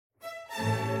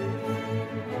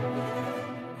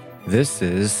This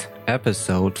is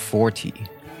episode 40.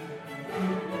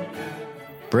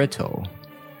 Brittle.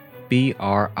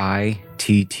 B-R-I-T-T-L-E.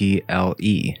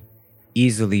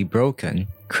 Easily broken,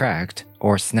 cracked,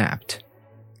 or snapped.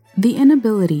 The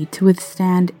inability to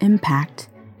withstand impact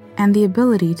and the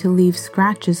ability to leave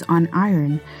scratches on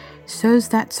iron shows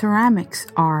that ceramics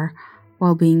are,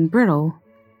 while being brittle,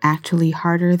 actually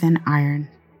harder than iron.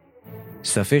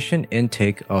 Sufficient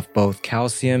intake of both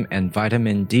calcium and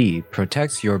vitamin D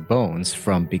protects your bones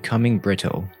from becoming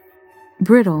brittle.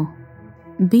 Brittle.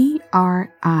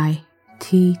 B-R-I-T-T-L-E.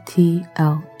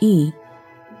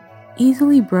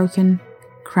 Easily broken,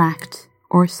 cracked,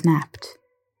 or snapped.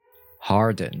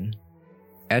 Harden.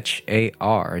 H-A-R-D-E-N.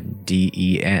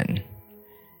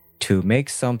 To make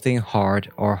something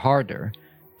hard or harder,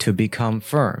 to become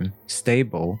firm,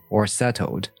 stable, or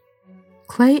settled.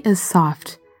 Clay is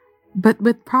soft, but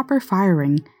with proper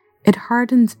firing, it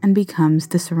hardens and becomes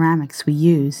the ceramics we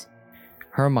use.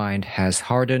 Her mind has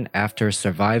hardened after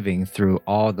surviving through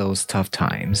all those tough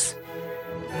times.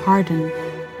 Harden.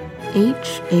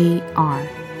 H-A-R-D-E-N.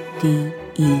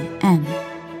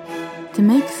 To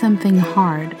make something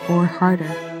hard or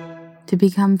harder, to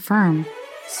become firm,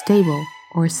 stable,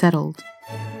 or settled.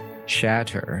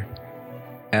 Shatter.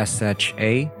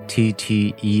 S-H-A-T-T-E-R.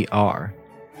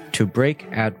 To break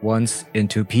at once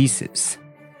into pieces.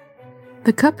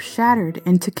 The cup shattered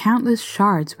into countless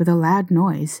shards with a loud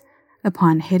noise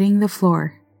upon hitting the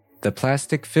floor. The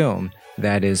plastic film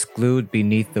that is glued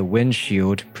beneath the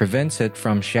windshield prevents it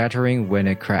from shattering when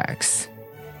it cracks.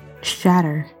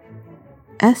 Shatter.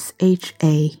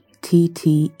 S-H-A-T-T-E-R.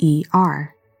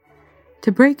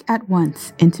 To break at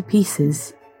once into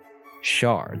pieces.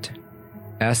 Shard.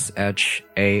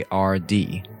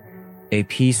 S-H-A-R-D. A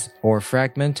piece or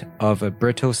fragment of a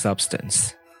brittle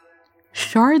substance.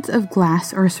 Shards of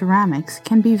glass or ceramics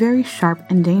can be very sharp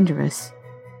and dangerous.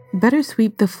 Better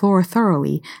sweep the floor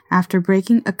thoroughly after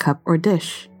breaking a cup or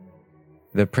dish.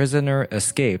 The prisoner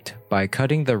escaped by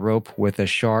cutting the rope with a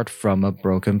shard from a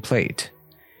broken plate.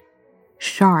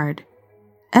 Shard.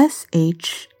 S-H-A-R-D.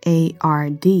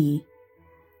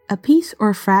 A piece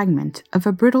or fragment of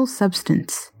a brittle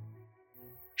substance.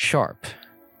 Sharp.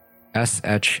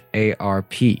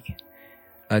 S-H-A-R-P.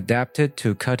 Adapted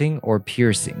to cutting or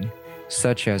piercing,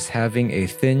 such as having a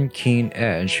thin, keen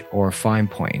edge or fine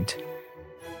point.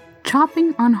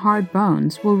 Chopping on hard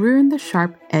bones will ruin the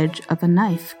sharp edge of a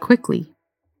knife quickly.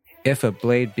 If a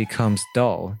blade becomes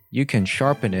dull, you can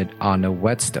sharpen it on a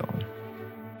whetstone.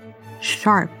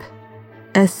 Sharp.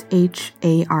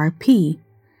 S-H-A-R-P.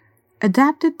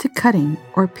 Adapted to cutting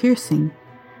or piercing,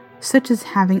 such as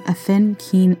having a thin,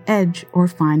 keen edge or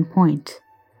fine point.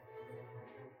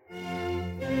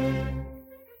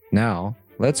 Now,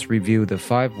 let's review the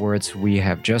 5 words we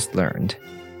have just learned.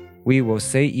 We will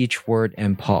say each word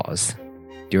and pause.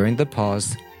 During the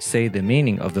pause, say the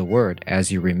meaning of the word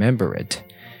as you remember it.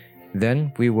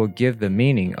 Then we will give the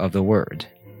meaning of the word.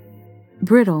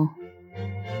 Brittle.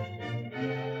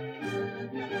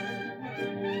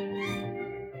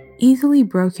 Easily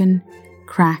broken,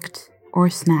 cracked, or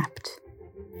snapped.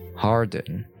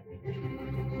 Harden.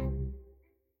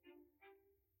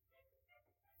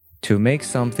 To make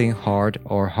something hard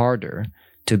or harder,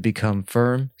 to become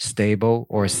firm, stable,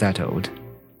 or settled.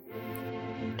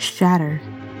 Shatter.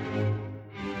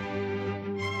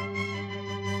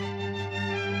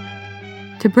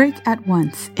 To break at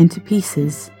once into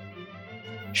pieces.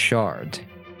 Shard.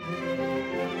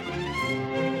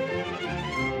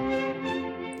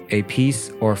 A piece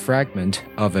or fragment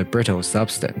of a brittle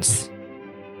substance.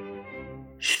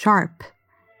 Sharp.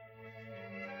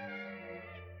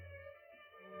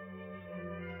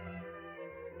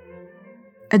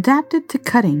 Adapted to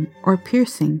cutting or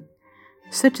piercing,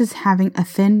 such as having a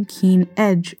thin, keen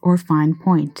edge or fine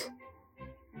point.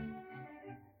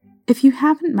 If you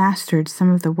haven't mastered some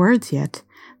of the words yet,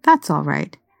 that's all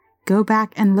right. Go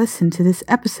back and listen to this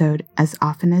episode as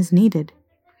often as needed.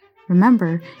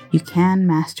 Remember, you can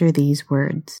master these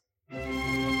words.